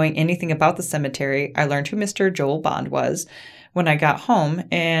 Not knowing anything about the cemetery, I learned who Mr. Joel Bond was when I got home,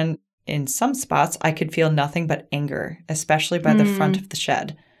 and in some spots, I could feel nothing but anger, especially by the front of the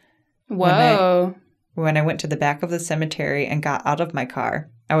shed. Whoa. When I went to the back of the cemetery and got out of my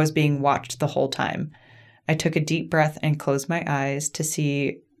car, I was being watched the whole time. I took a deep breath and closed my eyes to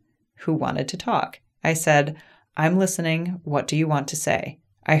see who wanted to talk. I said, I'm listening. What do you want to say?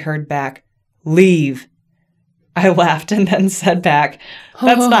 I heard back, leave. I laughed and then said back,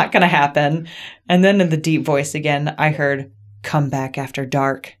 that's not going to happen. And then in the deep voice again, I heard, come back after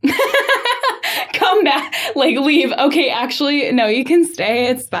dark. Come back. Like, leave. Okay, actually, no, you can stay.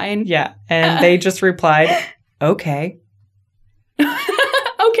 It's fine. Yeah. And they just replied, okay.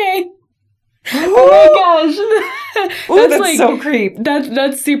 Okay. Oh my gosh. Ooh, that's like, so creepy.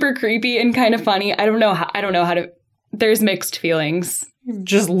 That's super creepy and kind of funny. I don't know how to. There's mixed feelings.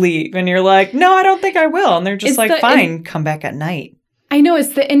 Just leave. And you're like, no, I don't think I will. And they're just fine, come back at night. I know,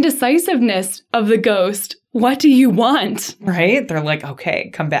 it's the indecisiveness of the ghost. What do you want? Right? They're like,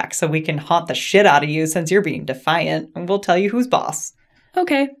 okay, come back so we can haunt the shit out of you since you're being defiant. And we'll tell you who's boss.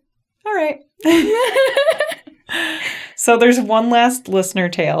 Okay. All right. So there's one last listener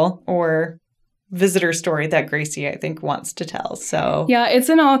tale or visitor story that Gracie, I think, wants to tell. So yeah, it's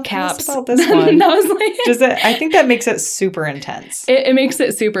in all caps. Tell us about this one. That was like, I think that makes it super intense. It makes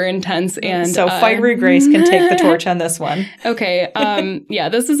it super intense. And so Fiery Grace can take the torch on this one. Okay. Yeah,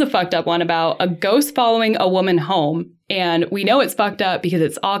 this is a fucked up one about a ghost following a woman home. And we know it's fucked up because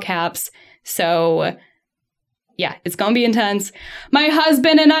it's all caps. So yeah, it's going to be intense. My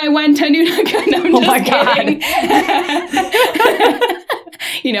husband and I went to Nunica. No, I'm just kidding. God.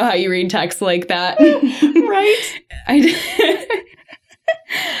 You know how you read text like that? Right?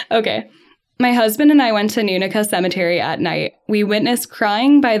 Okay. My husband and I went to Nunica Cemetery at night. We witnessed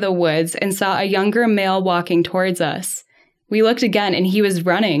crying by the woods and saw a younger male walking towards us. We looked again and he was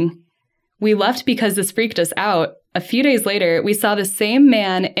running. We left because this freaked us out. A few days later, we saw the same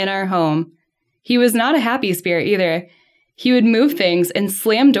man in our home. He was not a happy spirit either. He would move things and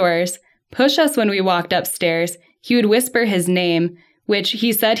slam doors, push us when we walked upstairs. He would whisper his name, which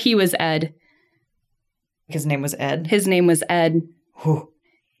he said he was Ed. His name was Ed? His name was Ed. Whew.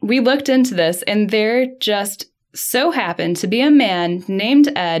 We looked into this, and there just so happened to be a man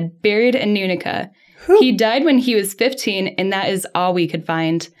named Ed buried in Nunica. Who? He died when he was 15, and that is all we could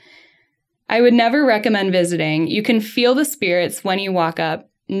find. I would never recommend visiting. You can feel the spirits when you walk up.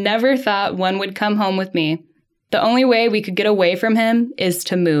 Never thought one would come home with me. The only way we could get away from him is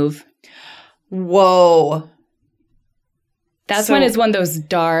to move. Whoa. That's when it's one of those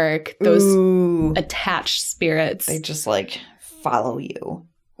dark, those attached spirits. They just follow you.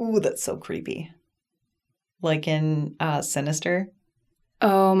 Ooh, that's so creepy. Like in Sinister.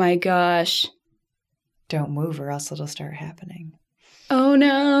 Oh my gosh. Don't move or else it'll start happening. Oh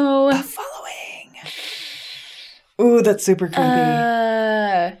no. The following. Ooh, that's super creepy.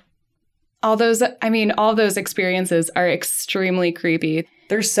 All those experiences are extremely creepy.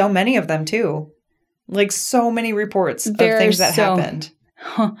 There's so many of them too. So many reports of things that happened.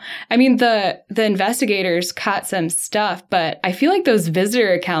 I mean, the investigators caught some stuff, but I feel like those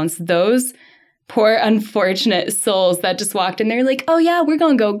visitor accounts, those poor unfortunate souls that just walked in there like, oh yeah, we're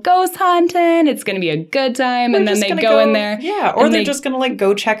going to go ghost hunting. It's going to be a good time. And then they go in there. Yeah. Or they're just going to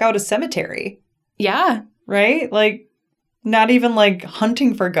go check out a cemetery. Yeah. Right? Not even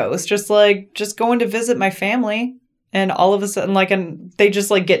hunting for ghosts, just going to visit my family. And all of a sudden, and they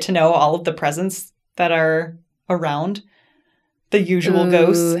just get to know all of the presents that are around, the usual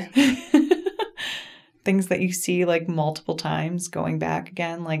ghosts. Things that you see multiple times going back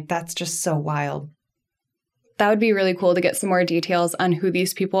again. That's just so wild. That would be really cool to get some more details on who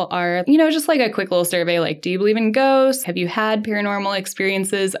these people are. You know, just like a quick little survey, like, do you believe in ghosts? Have you had paranormal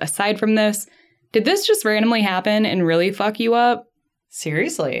experiences aside from this? Did this just randomly happen and really fuck you up?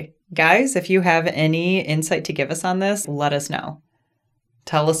 Seriously. Guys, if you have any insight to give us on this, let us know.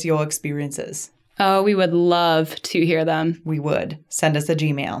 Tell us your experiences. Oh, we would love to hear them. We would. Send us a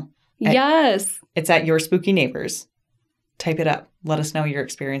Gmail. Yes. It's at Your Spooky Neighbors. Type it up. Let us know your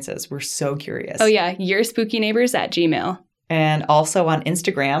experiences. We're so curious. Oh, yeah. YourSpookyNeighbors@gmail.com. And also on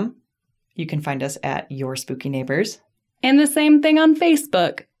Instagram, you can find us at Your Spooky Neighbors. And the same thing on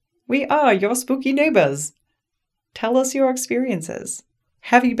Facebook. We are Your Spooky Neighbors. Tell us your experiences.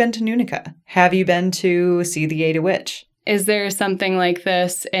 Have you been to Nunica? Have you been to see the Ada Witch? Is there something like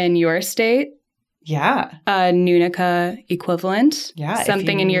this in your state? Yeah. A Nunica equivalent? Yeah.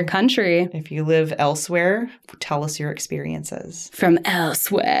 Something in your country? If you live elsewhere, tell us your experiences. From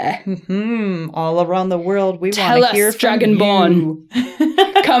elsewhere. All around the world, we want to hear from Dragonborn.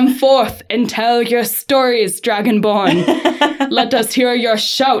 you. Come forth and tell your stories, Dragonborn. Let us hear your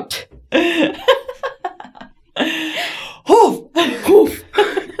shout. Hoof! Hoof!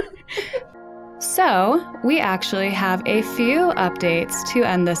 So, we actually have a few updates to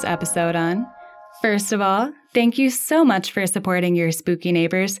end this episode on. First of all, thank you so much for supporting Your Spooky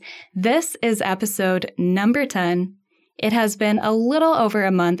Neighbors. This is episode number 10. It has been a little over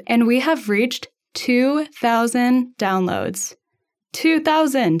a month, and we have reached 2,000 downloads.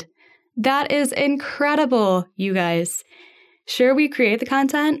 2,000! That is incredible, you guys. Sure, we create the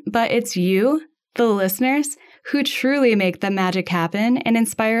content, but it's you, the listeners, who truly make the magic happen and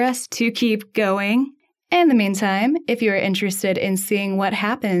inspire us to keep going. In the meantime, if you are interested in seeing what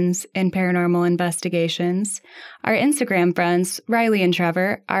happens in paranormal investigations, our Instagram friends, Riley and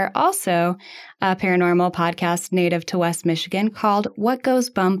Trevor, are also a paranormal podcast native to West Michigan called What Goes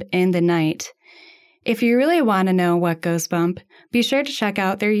Bump in the Night. If you really want to know what goes bump, be sure to check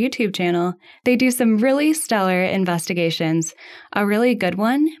out their YouTube channel. They do some really stellar investigations, a really good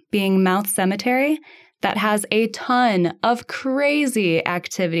one being Mouth Cemetery that has a ton of crazy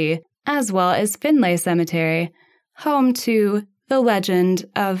activity, as well as Finlay Cemetery, home to the legend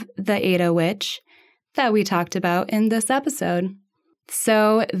of the Ada Witch that we talked about in this episode.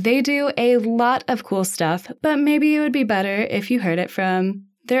 So they do a lot of cool stuff, but maybe it would be better if you heard it from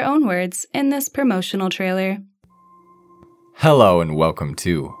their own words in this promotional trailer. Hello and welcome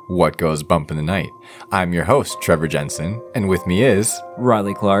to What Goes Bump in the Night. I'm your host, Trevor Jensen, and with me is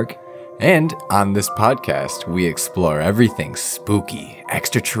Riley Clark. And on this podcast, we explore everything spooky,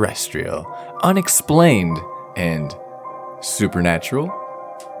 extraterrestrial, unexplained, and supernatural.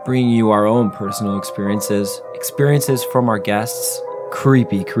 Bringing you our own personal experiences from our guests,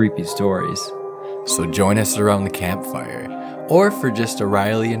 creepy stories. So join us around the campfire, or for just a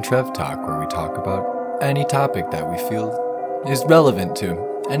Riley and Trev talk where we talk about any topic that we feel is relevant to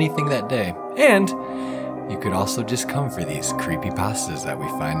anything that day. And you could also just come for these creepypastas that we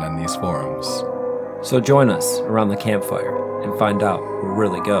find on these forums. So join us around the campfire and find out what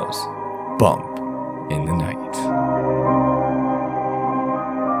really goes bump in the night.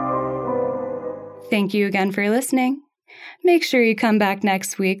 Thank you again for listening. Make sure you come back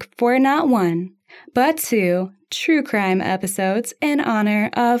next week for not one, but 2 true crime episodes in honor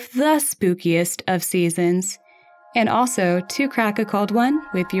of the spookiest of seasons. And also to crack a cold one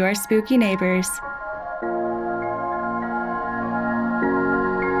with your spooky neighbors.